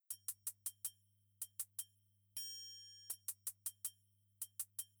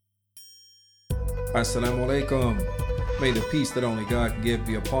Assalamu alaikum. May the peace that only God can give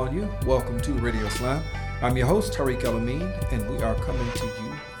be upon you. Welcome to Radio Islam. I'm your host, Tariq El-Amin, and we are coming to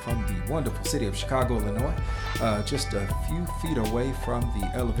you from the wonderful city of Chicago, Illinois, just a few feet away from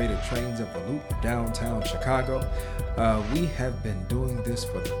the elevated trains of the Loop, downtown Chicago. We have been doing this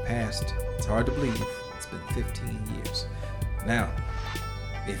for the past, it's hard to believe, it's been 15 years. Now,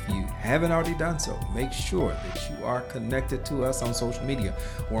 if you haven't already done so, make sure that you are connected to us on social media.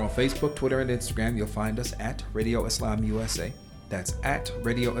 We're on Facebook, Twitter, and Instagram. You'll find us at Radio Islam USA. That's at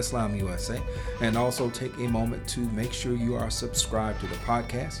Radio Islam USA. And also take a moment to make sure you are subscribed to the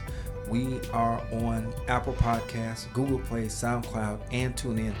podcast. We are on Apple Podcasts, Google Play, SoundCloud, and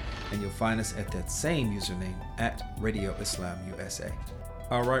TuneIn. And you'll find us at that same username at Radio Islam USA.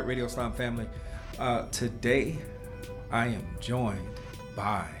 All right, Radio Islam family. Today, I am joined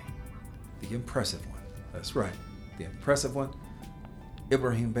by the impressive one. That's right, the impressive one,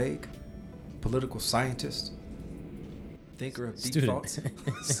 Ibrahim Baig, political scientist, thinker of deep thoughts,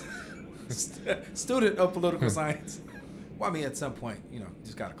 student of political science. Well, I mean, at some point, you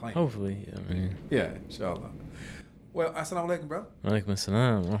just got to claim. Hopefully, yeah, inshallah. Well, assalamu alaikum, brother. Walaikum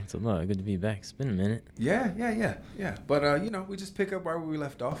assalam wa rahmatullah. Good to be back. It's been a minute. Yeah. But, we just pick up where we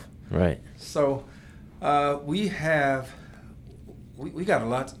left off. Right. So, we have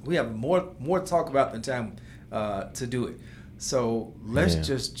more to talk about than time to do it. So let's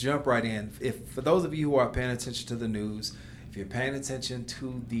just jump right in. If for those of you who are paying attention to the news, if you're paying attention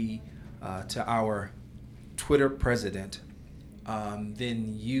to to our Twitter president,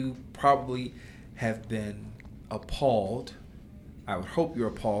 then you probably have been appalled. I would hope you're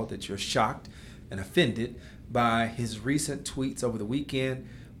appalled, that you're shocked and offended by his recent tweets over the weekend,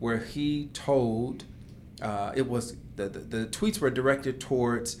 where he told it was the tweets were directed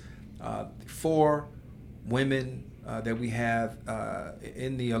towards 4 women that we have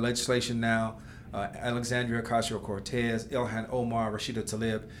in the legislation now: Alexandria Ocasio-Cortez, Ilhan Omar, Rashida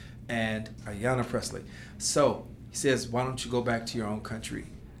Tlaib, and Ayanna Pressley. So he says, "Why don't you go back to your own country?"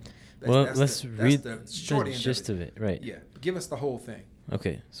 Let's read the short the gist of it. Right. Yeah. Give us the whole thing.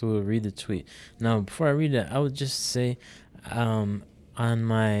 Okay, so we'll read the tweet. Now, before I read it, I would just say, on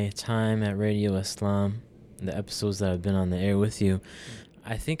my time at Radio Islam, the episodes that I've been on the air with you,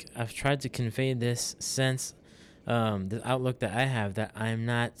 I think I've tried to convey this sense, the outlook that I have, that I'm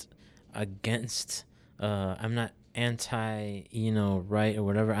not against, I'm not anti, right or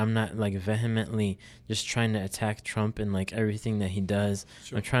whatever. I'm not vehemently just trying to attack Trump and everything that he does.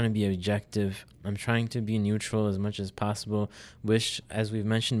 Sure. I'm trying to be objective. I'm trying to be neutral as much as possible, which, as we've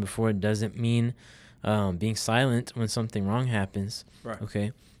mentioned before, doesn't mean being silent when something wrong happens. Right.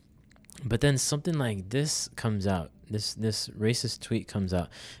 Okay. But then something like this comes out, this racist tweet comes out,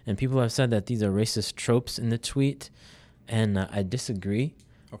 and people have said that these are racist tropes in the tweet, and I disagree.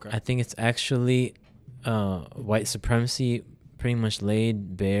 Okay. I think it's actually white supremacy pretty much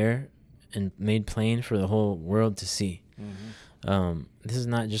laid bare and made plain for the whole world to see. Mm-hmm. This is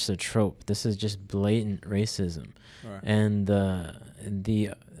not just a trope. This is just blatant racism. Right. And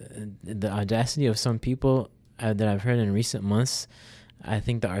the audacity of some people that I've heard in recent months, I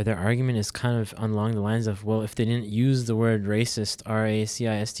think their argument is kind of along the lines of, well, if they didn't use the word racist,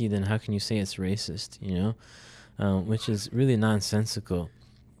 R-A-C-I-S-T, then how can you say it's racist, which is really nonsensical.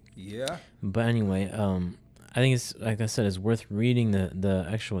 Yeah. But anyway, I think it's, like I said, it's worth reading the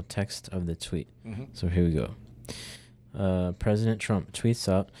actual text of the tweet. Mm-hmm. So here we go. President Trump tweets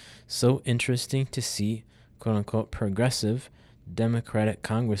out, "So interesting to see, quote unquote, progressive Democratic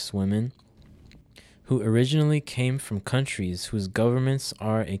congresswomen who originally came from countries whose governments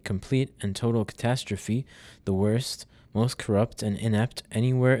are a complete and total catastrophe, the worst, most corrupt and inept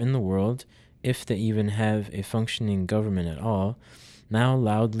anywhere in the world, if they even have a functioning government at all, now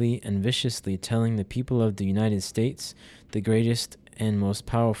loudly and viciously telling the people of the United States, the greatest and most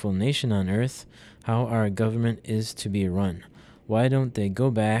powerful nation on earth, how our government is to be run. Why don't they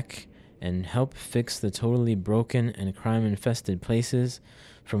go back and help fix the totally broken and crime-infested places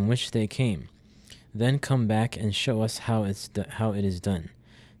from which they came? Then come back and show us how it is done.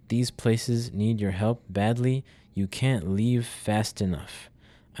 These places need your help badly. You can't leave fast enough.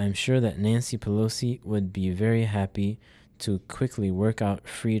 I'm sure that Nancy Pelosi would be very happy to quickly work out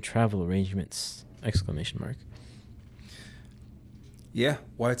free travel arrangements!" ! Yeah,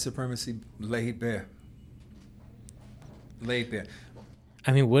 white supremacy laid bare.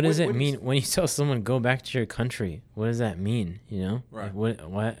 I mean, what does it mean when you tell someone go back to your country? What does that mean? Right.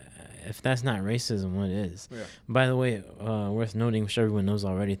 What? If that's not racism, what is? Yeah. By the way, worth noting, which everyone knows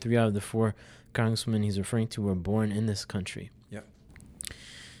already, 3 out of the 4 congresswomen he's referring to were born in this country. Yep.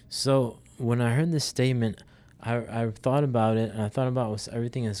 So when I heard this statement, I thought about it, and I thought about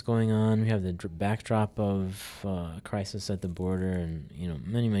everything that's going on. We have the backdrop of crisis at the border, and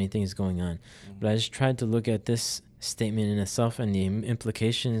many things going on. But I just tried to look at this statement in itself and the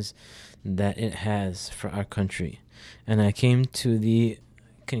implications that it has for our country, and I came to the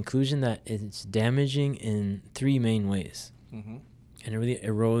conclusion that it's damaging in three main ways, and it really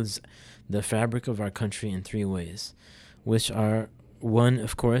erodes the fabric of our country in three ways, which are, one,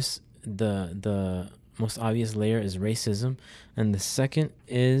 of course, the most obvious layer is racism, and the second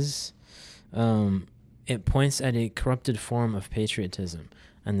is it points at a corrupted form of patriotism,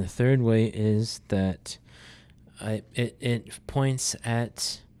 and the third way is that it points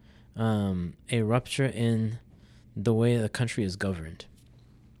at a rupture in the way the country is governed.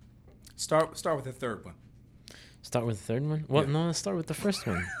 Start with the third one. Start with the third one? Well, no, let's start with the first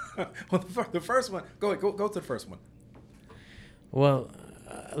one. Well, the first one. Go to the first one. Well,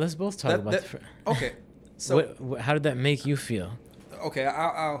 let's both talk about the first. Okay. So how did that make you feel? Okay,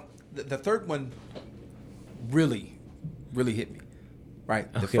 the third one really hit me.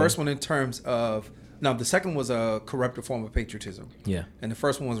 Right. The first one in terms of the second was a corrupted form of patriotism. Yeah. And the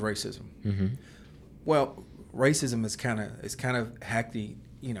first one was racism. Mm-hmm. Well, racism is kind of hackneyed.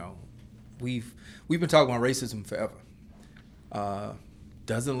 We've been talking about racism forever.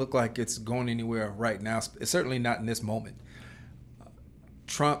 Doesn't look like it's going anywhere right now. It's certainly not in this moment.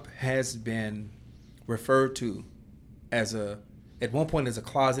 Trump has been referred to at one point as a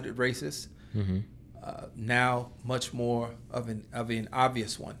closeted racist. Mm-hmm. Now much more of an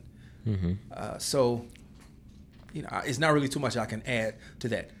obvious one. Mm-hmm. So it's not really too much I can add to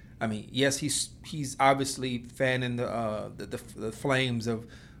that. I mean, yes, he's obviously fanning the flames of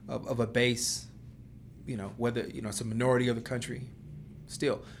a base, whether it's a minority of the country,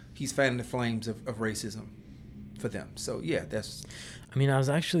 still he's fanning the flames of racism for them. So yeah, that's. I mean, I was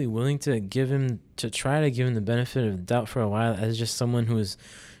actually willing to try to give him the benefit of the doubt for a while as just someone who is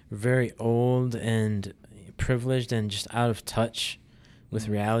very old and privileged and just out of touch with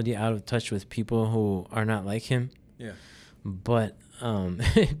reality, out of touch with people who are not like him. Yeah. But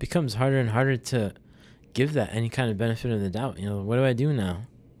it becomes harder and harder to give that any kind of benefit of the doubt. What do I do now?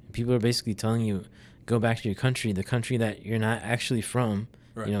 People are basically telling you, go back to your country, the country that you're not actually from.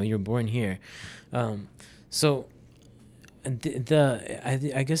 Right. You're born here. So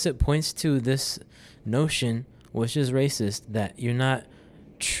I guess it points to this notion, which is racist, that you're not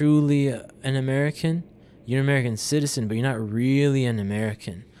truly an American. You're an American citizen, but you're not really an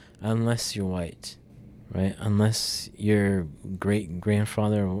American unless you're white, right? Unless your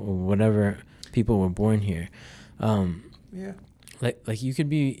great-grandfather or whatever people were born here. Yeah. Like you could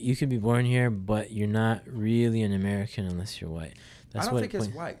be born here, but you're not really an American unless you're white. I don't think it's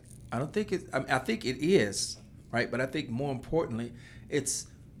white. I don't think it. I think it is, right? But I think more importantly, it's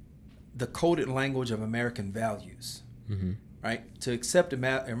the coded language of American values, mm-hmm. right? To accept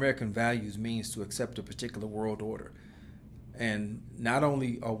American values means to accept a particular world order, and not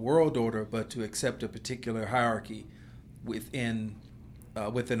only a world order, but to accept a particular hierarchy within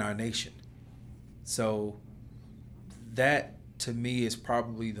our nation. So that, to me, is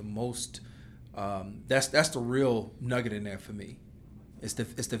probably the most. That's the real nugget in there for me. It's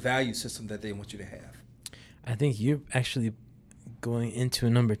the value system that they want you to have. I think you're actually going into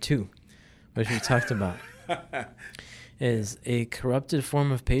number 2, which we talked about, is a corrupted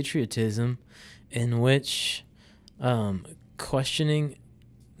form of patriotism, in which questioning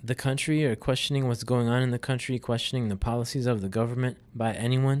the country or questioning what's going on in the country, questioning the policies of the government by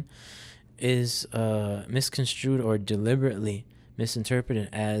anyone, is misconstrued or deliberately misinterpreted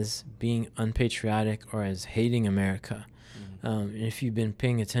as being unpatriotic or as hating America. Mm-hmm. If you've been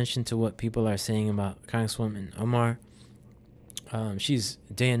paying attention to what people are saying about Congresswoman Omar, she's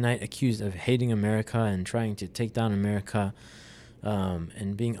day and night accused of hating America and trying to take down America,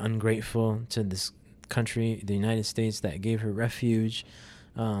 and being ungrateful to this country, the United States, that gave her refuge.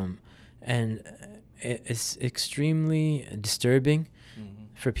 And it's extremely disturbing mm-hmm.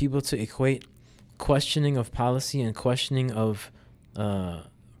 for people to equate questioning of policy and questioning of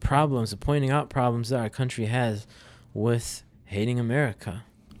problems, pointing out problems that our country has, with hating America.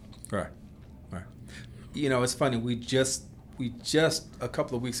 Right. It's funny. We just a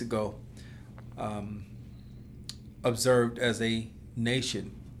couple of weeks ago observed as a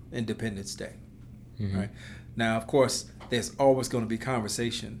nation Independence Day. Mm-hmm. Right. Now, of course, there's always going to be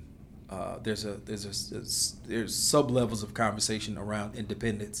conversation. There's sub levels of conversation around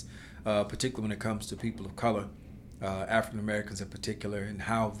independence, particularly when it comes to people of color, African Americans in particular, and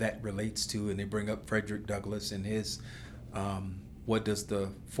how that relates to. And they bring up Frederick Douglass and his what does the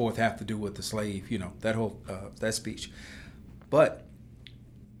Fourth have to do with the slave? That whole that speech. But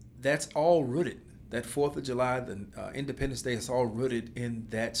that's all rooted that 4th of July, the Independence Day, is all rooted in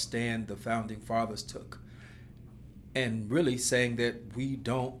that stand the founding fathers took, and really saying that we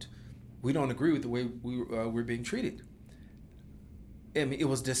don't agree with the way we're being treated. I mean, it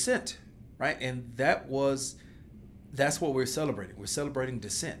was dissent, right? And that's what we're celebrating. We're celebrating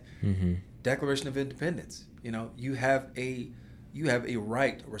dissent. Mm-hmm. Declaration of Independence. You have a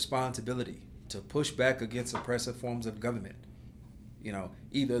right, a responsibility to push back against oppressive forms of government.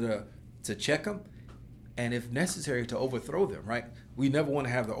 Either to check them, and if necessary, to overthrow them. Right? We never want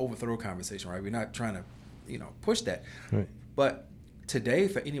to have the overthrow conversation. Right? We're not trying to, push that. Right. But today,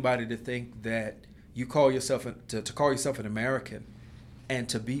 for anybody to think that you call yourself to call yourself an American, and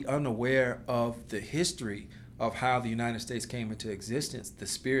to be unaware of the history of how the United States came into existence, the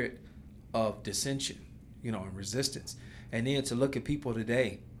spirit of dissension, and resistance, and then to look at people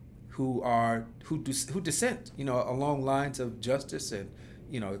today who dissent, along lines of justice and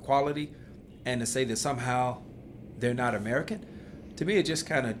equality, and to say that somehow they're not American, to me it just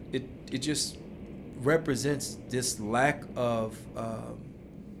kind of it just represents this lack of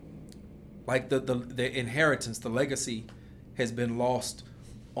like the inheritance, the legacy has been lost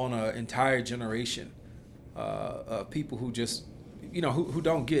on an entire generation of people who just who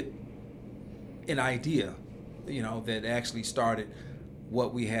don't get an idea that actually started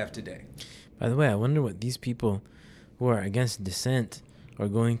what we have today. By the way, I wonder what these people who are against dissent are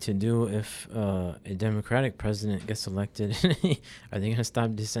going to do if a Democratic president gets elected. Are they going to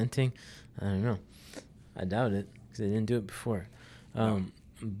stop dissenting? I don't know. I doubt it, because they didn't do it before.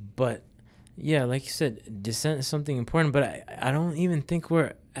 But yeah, like you said, dissent is something important, but I don't even think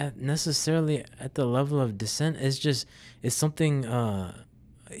we're necessarily at the level of dissent. It's something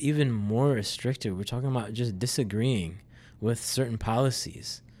even more restricted. We're talking about just disagreeing with certain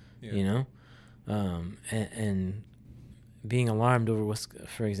policies, and being alarmed over what's,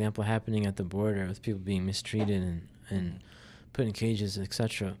 for example, happening at the border with people being mistreated and put in cages,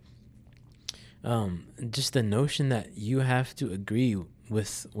 etc. Just the notion that you have to agree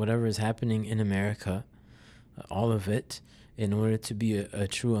with whatever is happening in America, all of it, in order to be a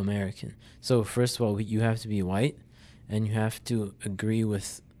true American. So first of all, you have to be white, and you have to agree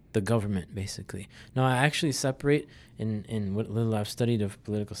with the government, basically. Now, I actually separate, in what little I've studied of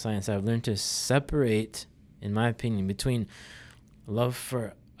political science, I've learned to separate, in my opinion, between love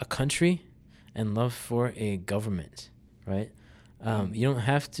for a country and love for a government, right? You don't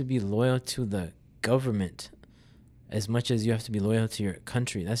have to be loyal to the government as much as you have to be loyal to your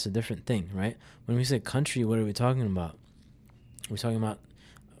country. That's a different thing, right? When we say country, what are we talking about? We're talking about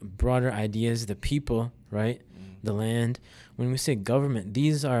broader ideas, the people, right? The land. When we say government,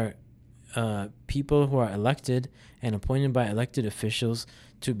 these are people who are elected and appointed by elected officials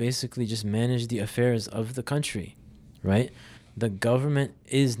to basically just manage the affairs of the country, right? The government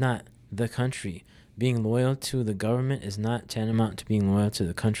is not the country. Being loyal to the government is not tantamount to being loyal to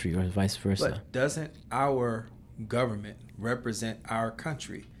the country, or vice versa. But doesn't our government represent our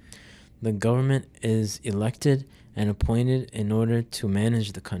country? The government is elected and appointed in order to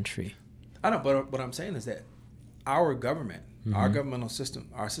manage the country. I know, but what I'm saying is that our government, our governmental system,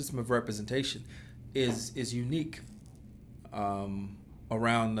 our system of representation is unique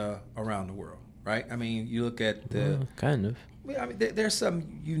around the world, right? I mean, you look at the... kind of. I mean, there's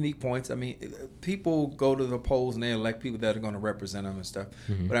some unique points. I mean, people go to the polls and they elect people that are going to represent them and stuff.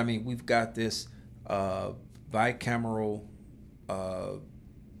 Mm-hmm. But I mean, we've got this bicameral,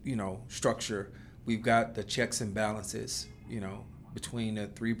 structure. We've got the checks and balances, between the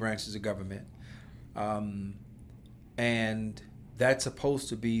three branches of government. And that's supposed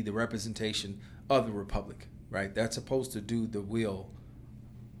to be the representation of the republic, right? That's supposed to do the will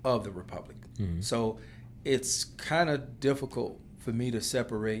of the republic. Mm-hmm. So it's kind of difficult for me to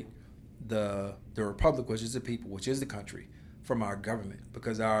separate the republic, which is the people, which is the country, from our government,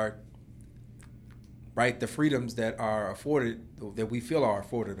 because the freedoms that are afforded, that we feel are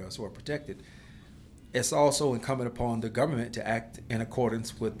afforded us or protected, it's also incumbent upon the government to act in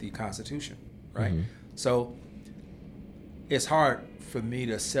accordance with the Constitution, right? Mm-hmm. So it's hard for me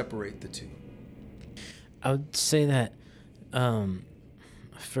to separate the two. I would say that,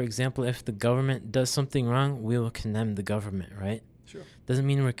 for example, if the government does something wrong, we will condemn the government, right? Sure. Doesn't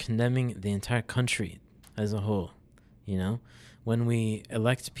mean we're condemning the entire country as a whole, When we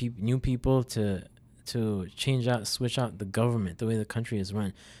elect new people to switch out the government, the way the country is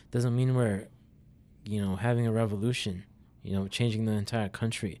run, doesn't mean we're, having a revolution, changing the entire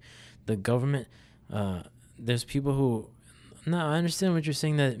country. The government, there's people who... No, I understand what you're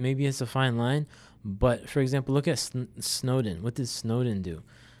saying, that maybe it's a fine line, but for example, look at Snowden. What did Snowden do?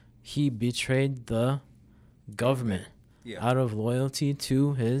 He betrayed the government. out of loyalty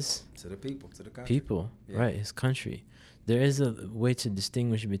to the people, to the country. People, right, his country. There is a way to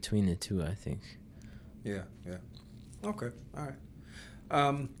distinguish between the two, I think. Yeah. Okay, all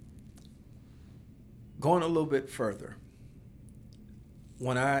right. Going a little bit further,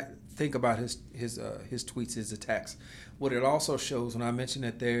 when I think about his tweets, his attacks, what it also shows when I mention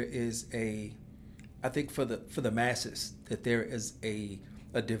that there is I think for the masses, that there is a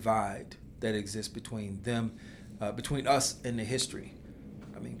divide that exists between them, between us and the history.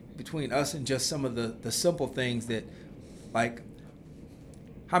 I mean, between us and just some of the simple things that, like,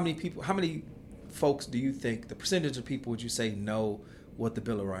 how many folks do you think, the percentage of people would you say know what the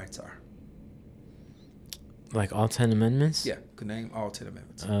Bill of Rights are? Like all 10 amendments? Yeah, could name all 10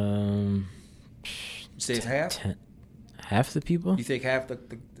 amendments. You say it's half? Half the people? You think half the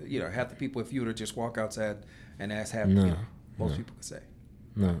half the people, if you were to just walk outside and ask half No, the people, most no. people could say.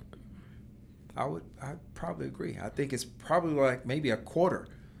 No. I'd probably agree. I think it's probably like maybe a quarter.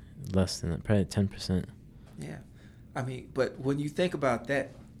 Less than that, probably 10%. Yeah. I mean, but when you think about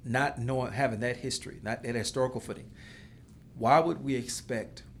that, not knowing, having that history, not that historical footing, why would we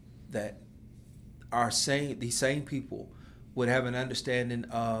expect that these same people would have an understanding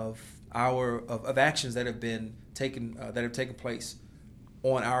of of actions that have been taken place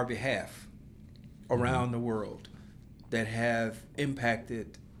on our behalf around the world that have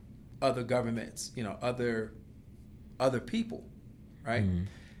impacted other governments, other people, right? Mm-hmm.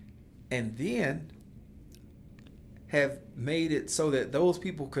 And then have made it so that those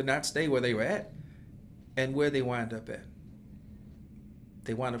people could not stay where they were at, and where they wind up at.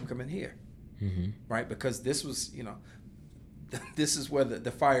 They wind up coming here, right? Because this was, this is where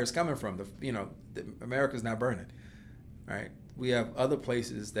the fire is coming from. America's not burning, right? We have other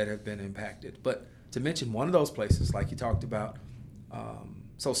places that have been impacted, but to mention one of those places, like you talked about,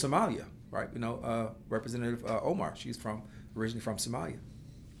 so Somalia, right? Representative Omar, she's originally from Somalia.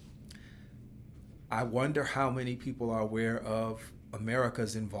 I wonder how many people are aware of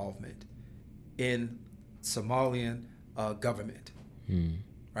America's involvement in Somalian government,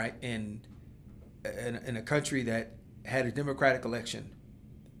 right? In a country that had a democratic election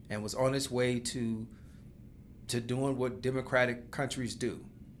and was on its way to doing what democratic countries do,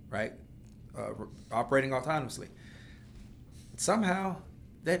 right? Operating autonomously. Somehow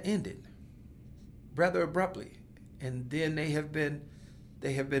that ended rather abruptly, and then they have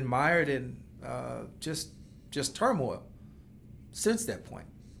been mired in just turmoil since that point.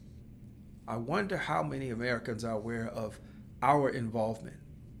 I wonder how many Americans are aware of our involvement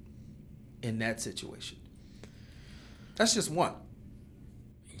in that situation. That's just one.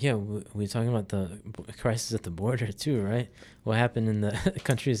 Yeah, we're talking about the crisis at the border too, right? What happened in the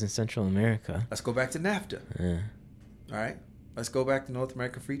countries in Central America? Let's go back to NAFTA. Yeah. All right? Let's go back to North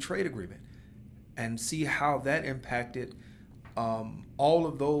American Free Trade Agreement and see how that impacted all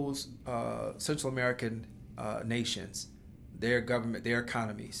of those Central American nations, their government, their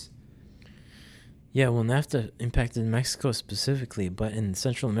economies. Yeah, well, NAFTA impacted Mexico specifically, but in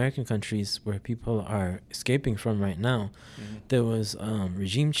Central American countries where people are escaping from right now, there was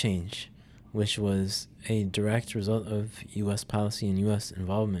regime change, which was a direct result of U.S. policy and U.S.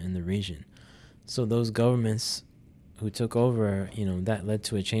 involvement in the region. So those governments who took over, that led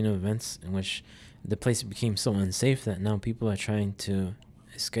to a chain of events in which the place became so unsafe that now people are trying to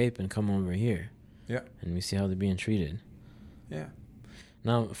escape and come over here. Yeah. And we see how they're being treated. Yeah.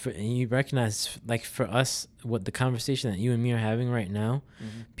 Now, you recognize, like, for us, what the conversation that you and me are having right now,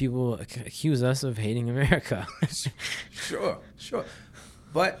 people accuse us of hating America. Sure.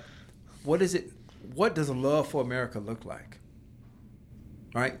 But what is it? What does a love for America look like?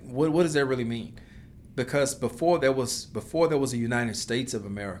 Right? What does that really mean? Because before there was a United States of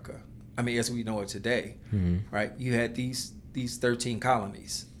America, I mean, as we know it today, right? You had these 13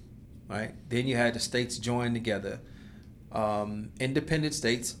 colonies, right? Then you had the states joined together. Independent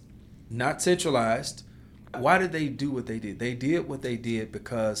states, not centralized. Why did they do what they did? They did what they did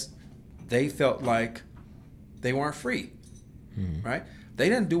because they felt like they weren't free, right? They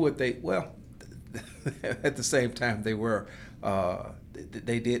didn't do what at the same time they were,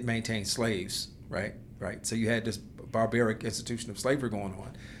 they did maintain slaves, right? So you had this barbaric institution of slavery going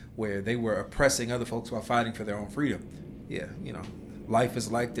on where they were oppressing other folks while fighting for their own freedom. Yeah, life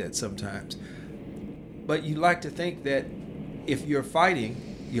is like that sometimes. But you like to think that if you're fighting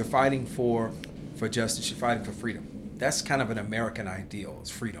for justice, you're fighting for freedom. That's kind of an American ideal, is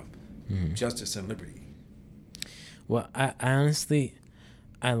freedom, justice, and liberty. Well, I honestly,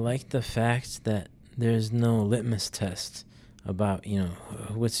 I like the fact that there's no litmus test about,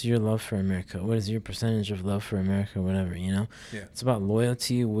 what's your love for America? What is your percentage of love for America, whatever, Yeah. It's about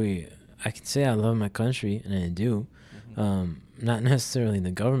loyalty. I can say I love my country, and I do, Not necessarily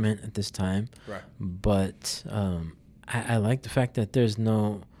the government at this time, Right. but I like the fact that there's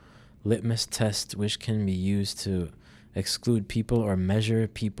no litmus test which can be used to exclude people or measure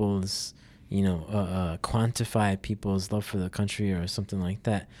people's, quantify people's love for the country or something like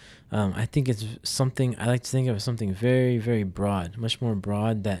that. I think it's something, I like to think of as something very, very broad, much more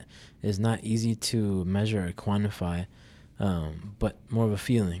broad, that is not easy to measure or quantify, but more of a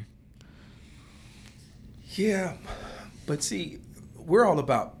feeling. Yeah, but see, we're all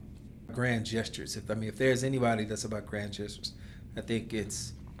about grand gestures. If there's anybody that's about grand gestures, I think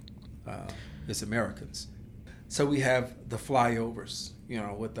it's Americans. So we have the flyovers,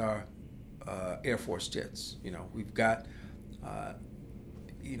 with our Air Force jets. We've got,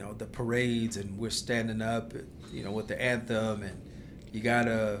 the parades, and we're standing up, with the anthem, and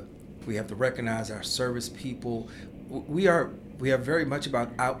we have to recognize our service people. We are very much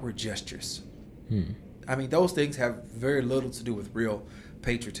about outward gestures. Those things have very little to do with real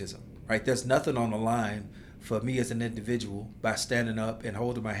patriotism, right? There's nothing on the line for me as an individual by standing up and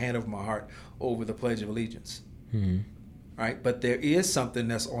holding my hand over my heart over the Pledge of Allegiance, right? But there is something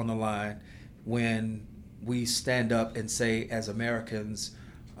that's on the line when we stand up and say, as Americans,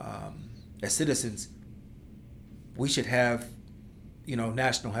 as citizens, we should have,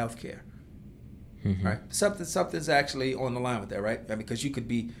 national health care, right? Something's actually on the line with that, right? Because you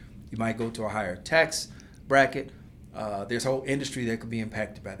might go to a higher tax bracket. There's a whole industry that could be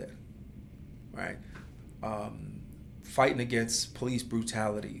impacted by that, right? Fighting against police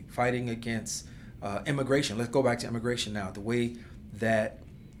brutality, fighting against immigration. Let's go back to immigration now. The way that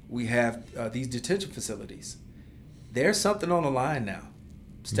we have these detention facilities, there's something on the line now,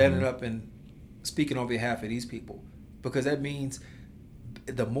 standing up and speaking on behalf of these people, because that means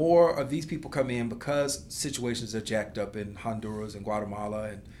the more of these people come in, because situations are jacked up in Honduras and Guatemala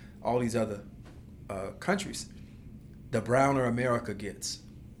and all these other countries, the browner America gets.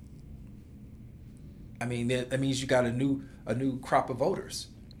 That means you got a new crop of voters,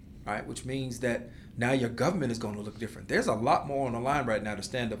 right? Which means that now your government is going to look different. There's a lot more on the line right now to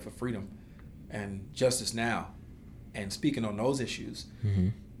stand up for freedom and justice now, and speaking on those issues,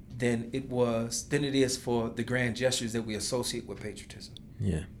 than it is for the grand gestures that we associate with patriotism.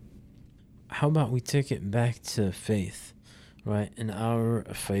 Yeah. How about we take it back to faith, right? In our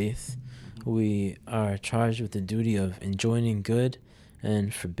faith, we are charged with the duty of enjoining good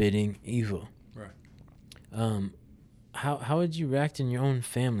and forbidding evil. Right. How would you react in your own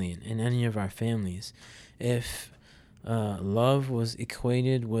family, in any of our families, if love was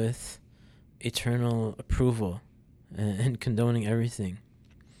equated with eternal approval and condoning everything,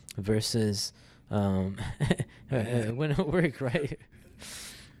 versus it wouldn't work, right?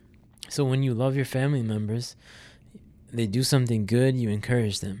 So when you love your family members, they do something good, you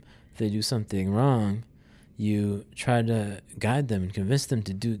encourage them. If they do something wrong, you try to guide them and convince them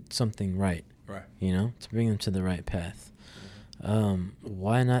to do something right. Right. To bring them to the right path.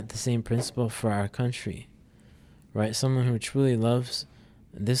 Why not the same principle for our country, right? Someone who truly loves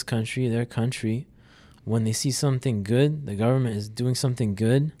this country, their country, when they see something good, the government is doing something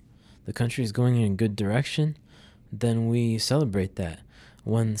good, the country is going in a good direction, then we celebrate that.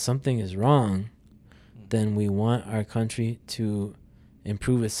 When something is wrong, then we want our country to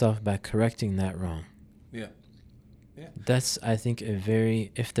improve itself by correcting that wrong. Yeah. Yeah. That's, I think,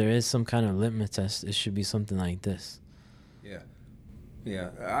 if there is some kind of litmus test, it should be something like this. Yeah. Yeah.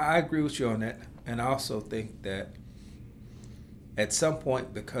 I agree with you on that. And I also think that at some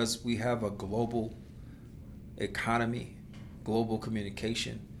point, because we have a global economy, global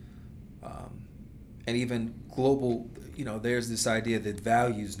communication, and even global, there's this idea that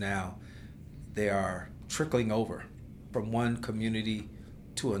values now, they are trickling over from one community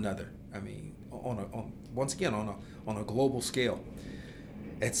to another. Once again, on a global scale.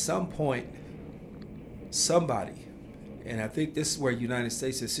 At some point, somebody, and I think this is where the United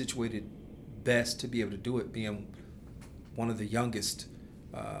States is situated best to be able to do it, being one of the youngest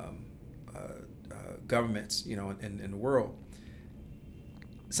governments, in the world.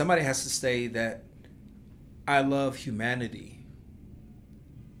 Somebody has to say that I love humanity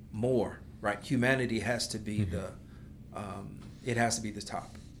more, right? Humanity has to be it has to be the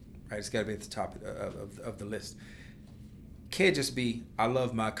top, right? It's got to be at the top of the list. Can't just be I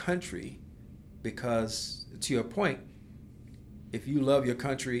love my country, because to your point, if you love your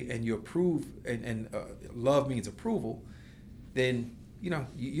country and you approve, and love means approval, then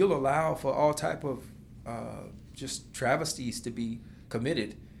you'll allow for all type of just travesties to be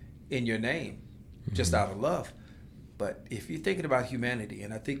committed in your name, just out of love. But if you're thinking about humanity,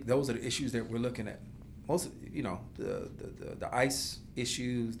 and I think those are the issues that we're looking at, most the ICE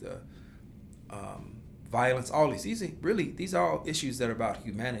issues, the violence, all these are all issues that are about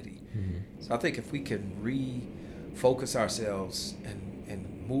humanity. So I think if we can refocus ourselves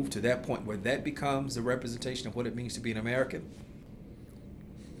and move to that point where that becomes the representation of what it means to be an American,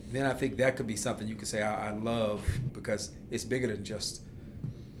 then I think that could be something you could say I love, because it's bigger than just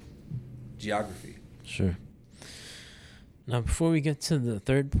geography. Sure. Now, before we get to the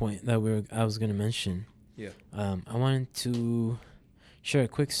third point that I was going to mention, I wanted to share a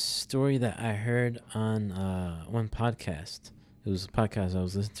quick story that I heard on one podcast. It was a podcast I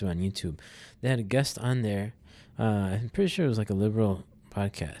was listening to on YouTube. They had a guest on there. I'm pretty sure it was like a liberal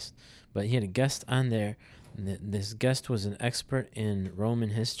podcast, but he had a guest on there. This guest was an expert in Roman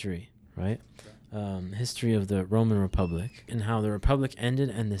history, right? History of the Roman Republic and how the Republic ended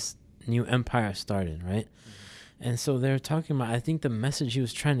and this new empire started, right? And so they were talking about, I think the message he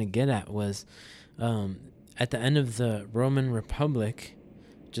was trying to get at was, at the end of the Roman Republic,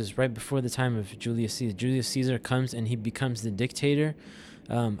 just right before the time of Julius Caesar comes and he becomes the dictator.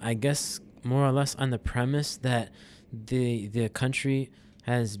 I guess more or less on the premise that the country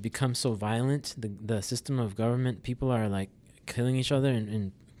has become so violent, the system of government, people are like killing each other,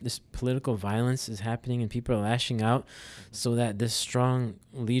 and this political violence is happening and people are lashing out, so that this strong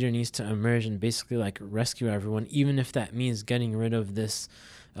leader needs to emerge and basically like rescue everyone, even if that means getting rid of this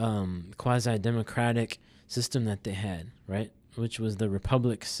quasi-democratic system that they had, right? Which was the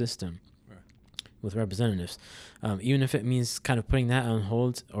republic system with representatives. Even if it means kind of putting that on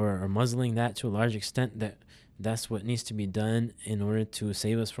hold or muzzling that to a large extent, that's what needs to be done in order to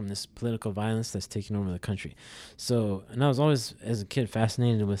save us from this political violence that's taking over the country. So, and I was always, as a kid,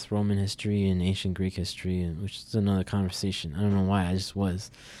 fascinated with Roman history and ancient Greek history, which is another conversation. I don't know why, I just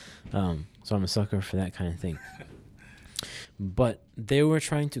was. So I'm a sucker for that kind of thing. But they were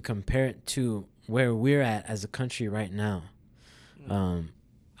trying to compare it to where we're at as a country right now.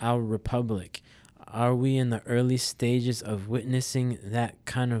 Our republic. Are we in the early stages of witnessing that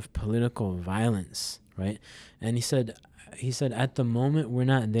kind of political violence? Right. And he said at the moment we're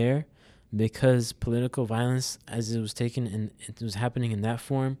not there, because political violence, as it was taken and it was happening in that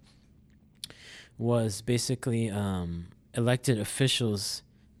form, was basically elected officials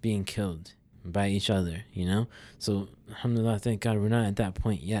being killed by each other, you know? So alhamdulillah, thank God we're not at that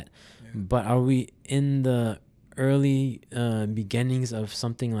point yet. Yeah. But are we in the early beginnings of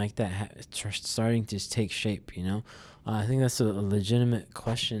something like that starting to take shape, you know? I think that's a legitimate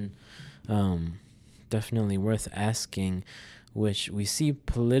question. Definitely worth asking, which we see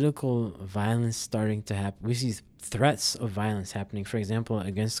political violence starting to happen. We see threats of violence happening, for example,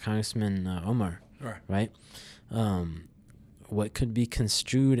 against Congressman Omar, right? What could be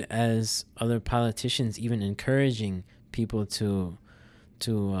construed as other politicians even encouraging people to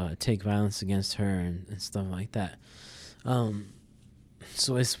take violence against her and stuff like that.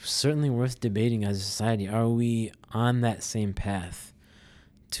 So it's certainly worth debating as a society. Are we on that same path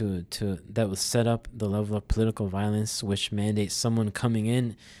to that will set up the level of political violence which mandates someone coming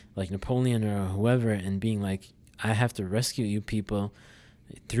in like Napoleon or whoever and being like, I have to rescue you people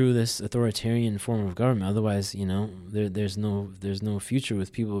through this authoritarian form of government, otherwise, you know, there's no future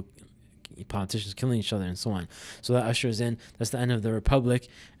with politicians killing each other and so on. So that ushers in, that's the end of the republic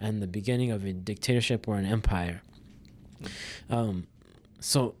and the beginning of a dictatorship or an empire.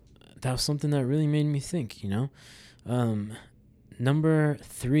 So that was something that really made me think, you know. Number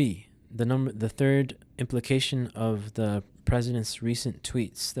 3, the third implication of the president's recent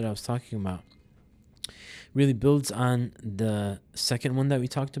tweets that I was talking about really builds on the second one that we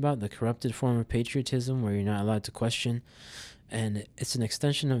talked about, the corrupted form of patriotism where you're not allowed to question. And it's an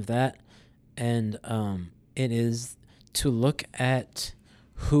extension of that. And it is to look at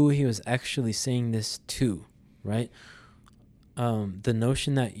who he was actually saying this to, right? The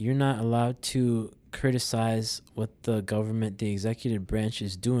notion that you're not allowed to criticize what the government, the executive branch,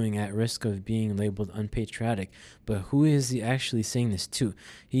 is doing at risk of being labeled unpatriotic. But who is he actually saying this to?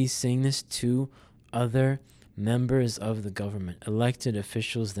 He's saying this to other members of the government, elected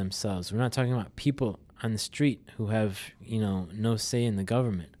officials themselves. We're not talking about people on the street who have, you know, no say in the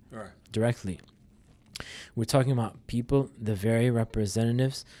government directly. We're talking about people, the very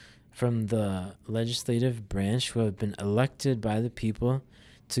representatives from the legislative branch who have been elected by the people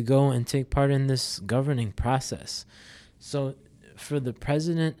to go and take part in this governing process. So for the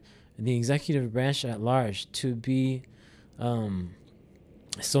president, the executive branch at large, to be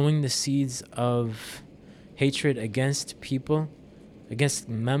sowing the seeds of hatred against people, against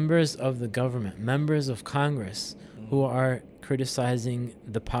members of the government, members of Congress who are criticizing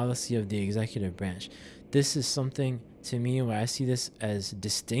the policy of the executive branch. This is something, to me, where I see this as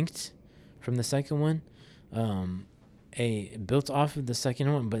distinct from the second one. built off of the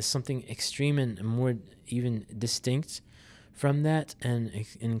second one, but something extreme and more even distinct from that, and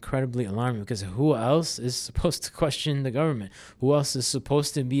incredibly alarming, because who else is supposed to question the government? Who else is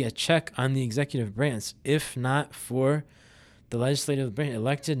supposed to be a check on the executive branch, if not for the legislative branch,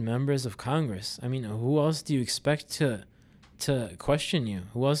 elected members of Congress? I mean, who else do you expect to question you?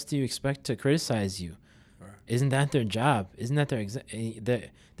 Who else do you expect to criticize you? Right. Isn't that their job? Isn't that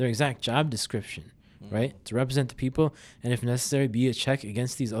their exact job description? Right? To represent the people, and if necessary, be a check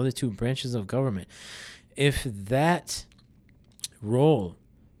against these other two branches of government. If that role,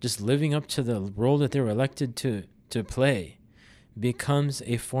 just living up to the role that they were elected to play, becomes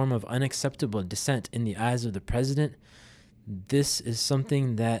a form of unacceptable dissent in the eyes of the president, this is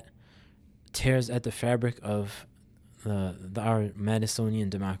something that tears at the fabric of our Madisonian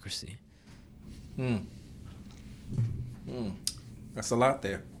democracy. That's a lot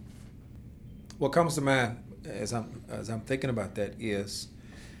there. What comes to mind as I'm thinking about that is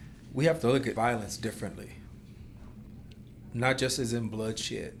we have to look at violence differently. Not just as in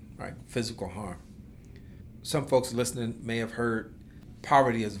bloodshed, right? Physical harm. Some folks listening may have heard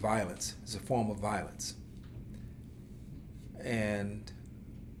poverty as violence, as a form of violence. And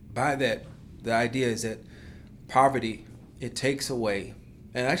by that, the idea is that poverty, it takes away,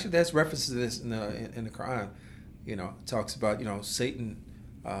 and actually that's references to this in the Quran. You know, it talks about, Satan.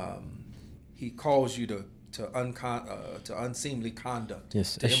 He calls you to unseemly conduct,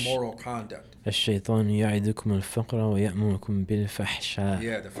 yes, to immoral conduct. الشيطان يعدكم الفقر ويأمركم بالفحشاء.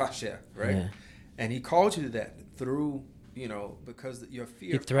 Yeah, the fahsha, right? Yeah. And he calls you to that through, because your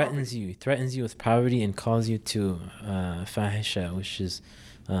fear. He threatens you. He threatens you with poverty and calls you to fahisha, which is,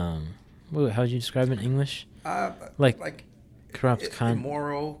 how would you describe it in English? Like corrupt conduct.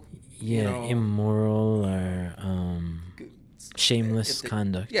 Immoral. Yeah, immoral or shameless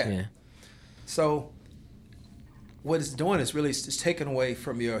conduct. Yeah. So what it's doing is really it's taking away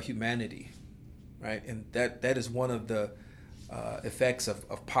from your humanity, right? And that is one of the effects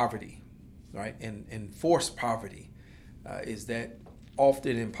of poverty, right? And forced poverty is that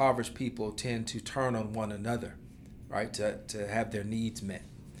often impoverished people tend to turn on one another, right? To have their needs met.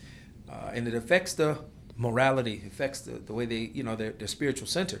 And it affects the morality, affects the way they, their spiritual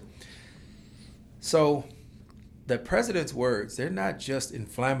center. So the president's words, they're not just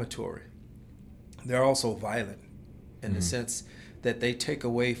inflammatory. They're also violent in the sense that they take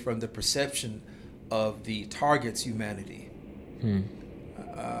away from the perception of the target's humanity.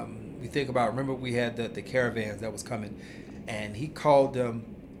 We think about, remember we had the caravans that was coming, and he called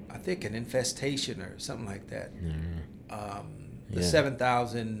them, I think, an infestation or something like that. The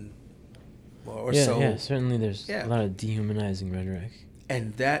 7,000 or so. Yeah, certainly there's a lot of dehumanizing rhetoric.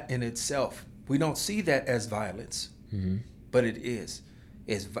 And that in itself, we don't see that as violence, but it is.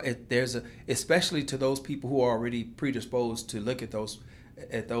 Especially to those people who are already predisposed to look at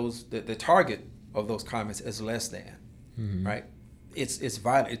the target of those comments as less than, right? It's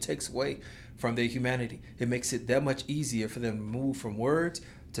violent. It takes away from their humanity. It makes it that much easier for them to move from words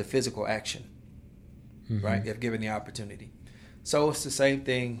to physical action, right? If given the opportunity. So it's the same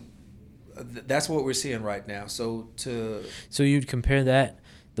thing. That's what we're seeing right now. So you'd compare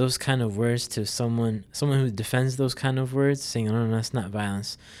those kind of words to someone who defends those kind of words, saying, "No, that's not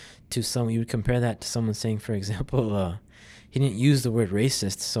violence." To someone, you would compare that to someone saying, for example, he didn't use the word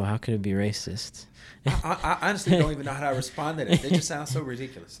racist, so how could it be racist? I honestly don't even know how to respond to that. It just sounds so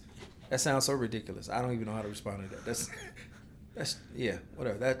ridiculous. That sounds so ridiculous. I don't even know how to respond to that. That's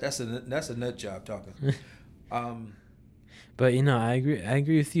whatever. That's a nut job talking. But I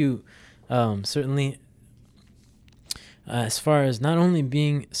agree with you. Certainly. As far as not only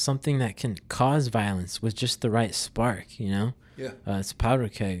being something that can cause violence with just the right spark, it's a powder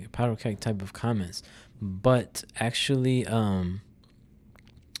keg type of comments, but actually,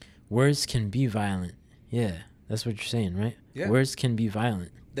 words can be violent. Yeah, that's what you're saying, right? Yeah. Words can be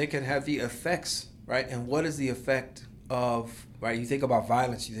violent. They can have the effects, right? And what is the effect of, right? You think about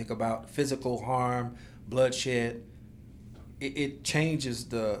violence, you think about physical harm, bloodshed. It changes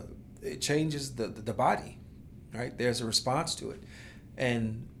the body. Right, there's a response to it,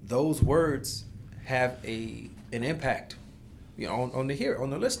 and those words have an impact, on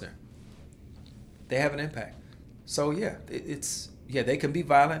the listener. They have an impact. So they can be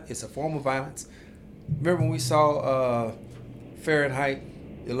violent. It's a form of violence. Remember when we saw Fahrenheit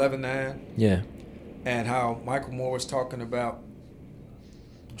 11/9? Yeah. And how Michael Moore was talking about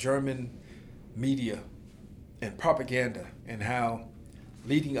German media and propaganda, and how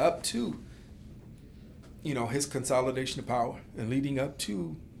leading up to his consolidation of power and leading up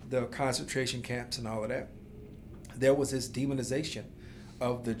to the concentration camps and all of that, there was this demonization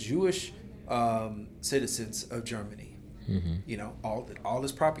of the Jewish citizens of Germany, You know, all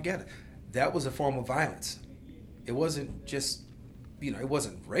this propaganda. That was a form of violence. It wasn't just, you know, it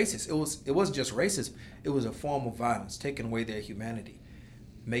wasn't racist. It wasn't just racist. It was a form of violence, taking away their humanity,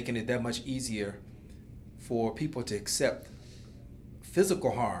 making it that much easier for people to accept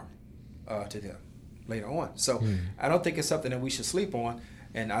physical harm to them later on. So I don't think it's something that we should sleep on,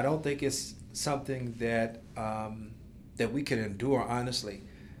 and I don't think it's something that that we can endure honestly.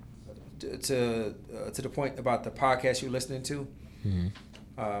 To the point about the podcast you're listening to,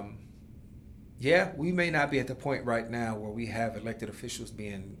 yeah, we may not be at the point right now where we have elected officials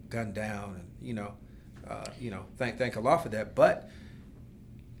being gunned down, and thank Allah for that. But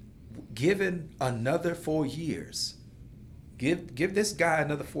given another 4 years, give this guy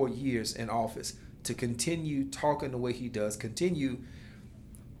another 4 years in office to continue talking the way he does, continue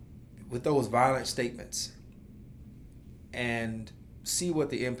with those violent statements, and see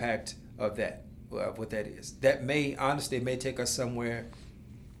what the impact of that, what that is. That may take us somewhere,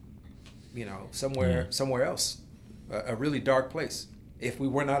 somewhere else, a really dark place, if we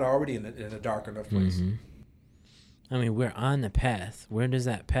were not already in a dark enough place. I mean, we're on the path. Where does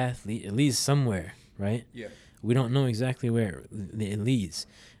that path lead? It leads somewhere, right? Yeah. We don't know exactly where it leads.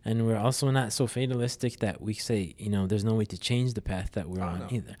 And we're also not so fatalistic that we say, there's no way to change the path that we're on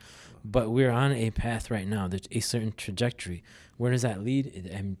either. But we're on a path right now. There's a certain trajectory. Where does that lead?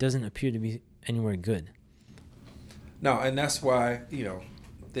 It doesn't appear to be anywhere good. No, and that's why,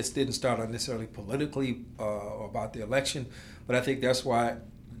 this didn't start out necessarily politically about the election, but I think that's why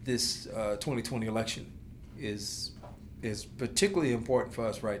this 2020 election is particularly important for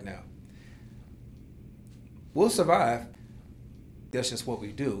us right now. We'll survive. That's just what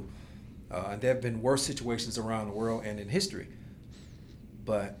we do. And there have been worse situations around the world and in history.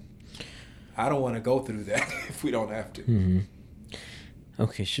 But I don't want to go through that if we don't have to.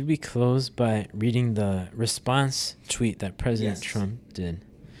 Okay, should we close by reading the response tweet that President Trump did?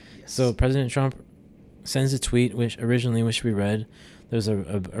 Yes. So President Trump sends a tweet, which we read. There's a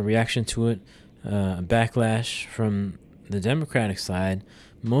reaction to it, a backlash from the Democratic side,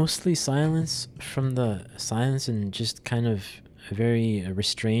 mostly silence and just kind of a very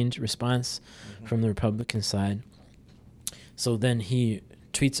restrained response from the Republican side. So then he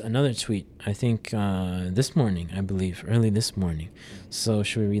tweets another tweet, I think early this morning. So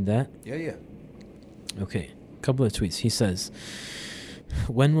should we read that? Yeah. Okay, a couple of tweets. He says,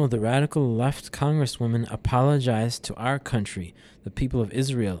 "When will the radical left congresswomen apologize to our country, the people of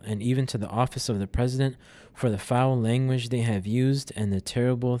Israel, and even to the office of the president for the foul language they have used and the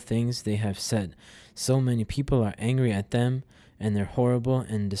terrible things they have said? So many people are angry at them and their horrible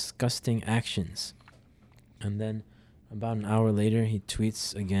and disgusting actions." And then about an hour later, he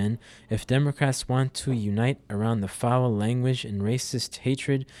tweets again, "If Democrats want to unite around the foul language and racist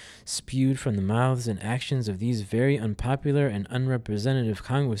hatred spewed from the mouths and actions of these very unpopular and unrepresentative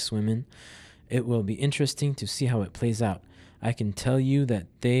congresswomen, it will be interesting to see how it plays out. I can tell you that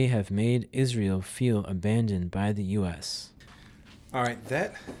they have made Israel feel abandoned by the U.S." All right,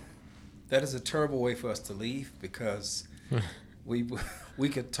 that is a terrible way for us to leave, because we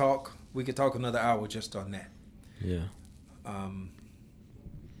could talk another hour just on that. Yeah.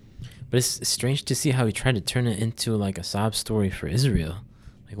 But it's strange to see how he tried to turn it into like a sob story for Israel.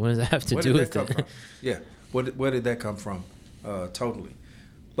 Like, what does that have to do with it? Yeah, where did that come from? Totally.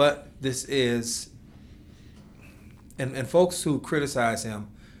 But this is, and folks who criticize him,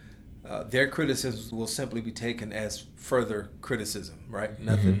 their criticisms will simply be taken as further criticism, right?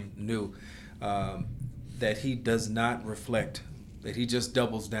 Nothing new. That he does not reflect, that he just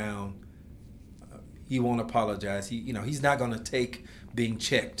doubles down. He won't apologize. He's not going to take being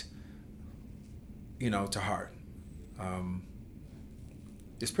checked, to heart.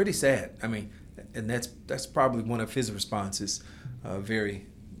 It's pretty sad. I mean, and that's probably one of his responses. Very,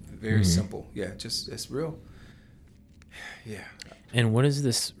 very simple. Yeah, it's real. Yeah. And what is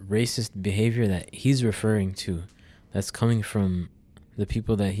this racist behavior that he's referring to that's coming from the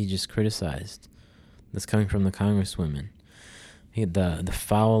people that he just criticized? That's coming from the congresswomen. The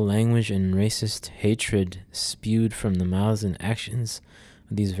foul language and racist hatred spewed from the mouths and actions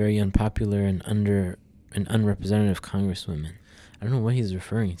of these very unpopular and unrepresentative congresswomen. I don't know what he's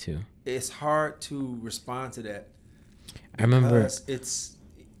referring to. It's hard to respond to that. I remember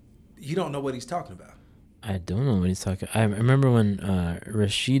you don't know what he's talking about. I don't know what he's talking. I remember when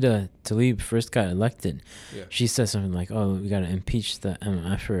Rashida Tlaib first got elected. Yeah. She said something like, "Oh, we got to impeach the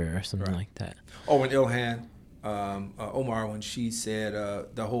MFer" or something like that. Oh, when Ilhan Omar, when she said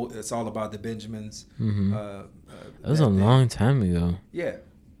it's all about the Benjamins. That was a long time ago. Yeah.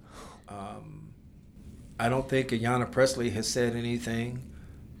 I don't think Ayanna Pressley has said anything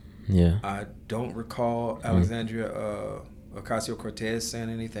Yeah. I don't recall Alexandria Ocasio-Cortez saying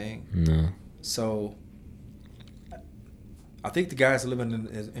anything. No. So I think the guy's living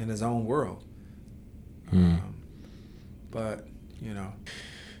in his own world. But, you know.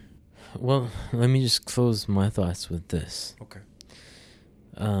 Well, let me just close my thoughts with this. Okay.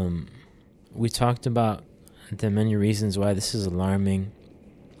 We talked about the many reasons why this is alarming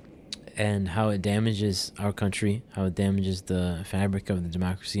and how it damages our country, how it damages the fabric of the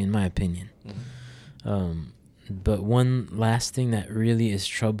democracy, in my opinion. But one last thing that really is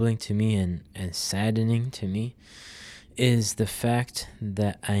troubling to me and saddening to me is the fact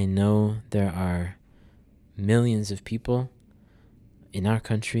that I know there are millions of people in our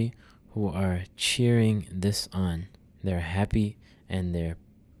country who are cheering this on. They're happy and they're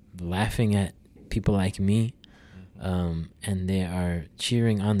laughing at people like me, and they are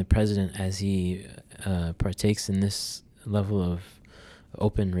cheering on the president as he partakes in this level of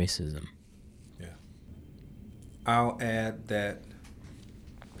open racism. Yeah. I'll add that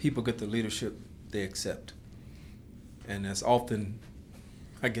people get the leadership they accept. And that's often,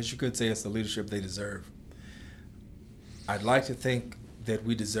 I guess you could say, it's the leadership they deserve. I'd like to think that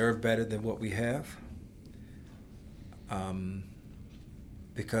we deserve better than what we have.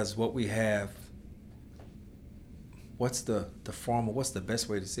 Because what we have, what's the best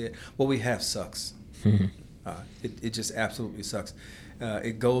way to say it? What we have sucks. It just absolutely sucks.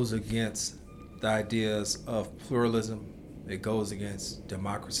 It goes against the ideas of pluralism. It goes against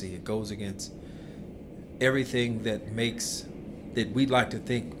democracy. It goes against everything that we'd like to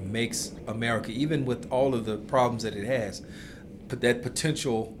think makes America, even with all of the problems that it has, but that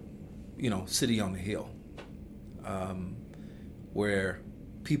potential, city on the hill, where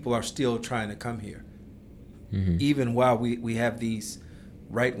people are still trying to come here, even while we have these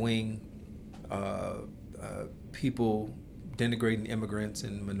right-wing people denigrating immigrants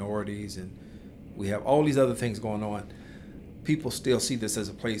and minorities, and we have all these other things going on. People still see this as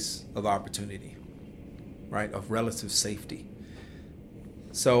a place of opportunity, right, of relative safety.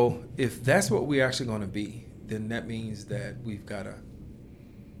 So if that's what we're actually going to be, then that means that we got to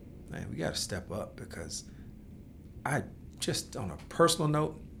step up, because I just, on a personal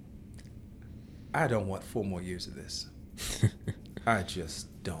note, I don't want 4 more years of this. I just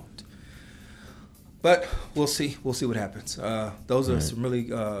don't. But we'll see. We'll see what happens. Those are some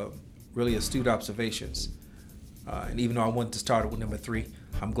really astute observations. And even though I wanted to start with number 3,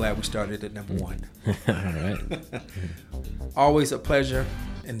 I'm glad we started at number 1. All right. Always a pleasure.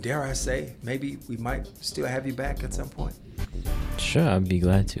 And dare I say, maybe we might still have you back at some point. Sure, I'd be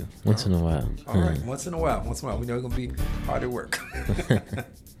glad to. Once in a while. All right. Once in a while. We know it's going to be hard at work.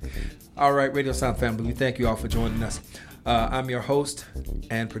 All right, Radio Sound family, we thank you all for joining us. I'm your host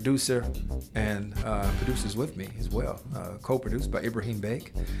and producer, and producers with me as well, co-produced by Ibrahim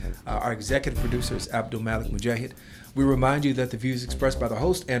Beg. Our executive producer is Abdul Malik Mujahid. We remind you that the views expressed by the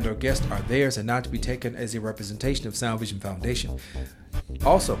host and our guest are theirs and not to be taken as a representation of Sound Vision Foundation.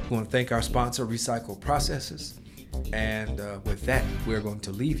 Also, we want to thank our sponsor, Recycle Processes. And with that, we're going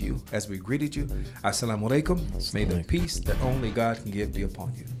to leave you as we greeted you. Assalamu alaikum. May the peace that only God can give be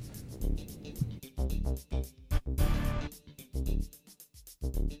upon you.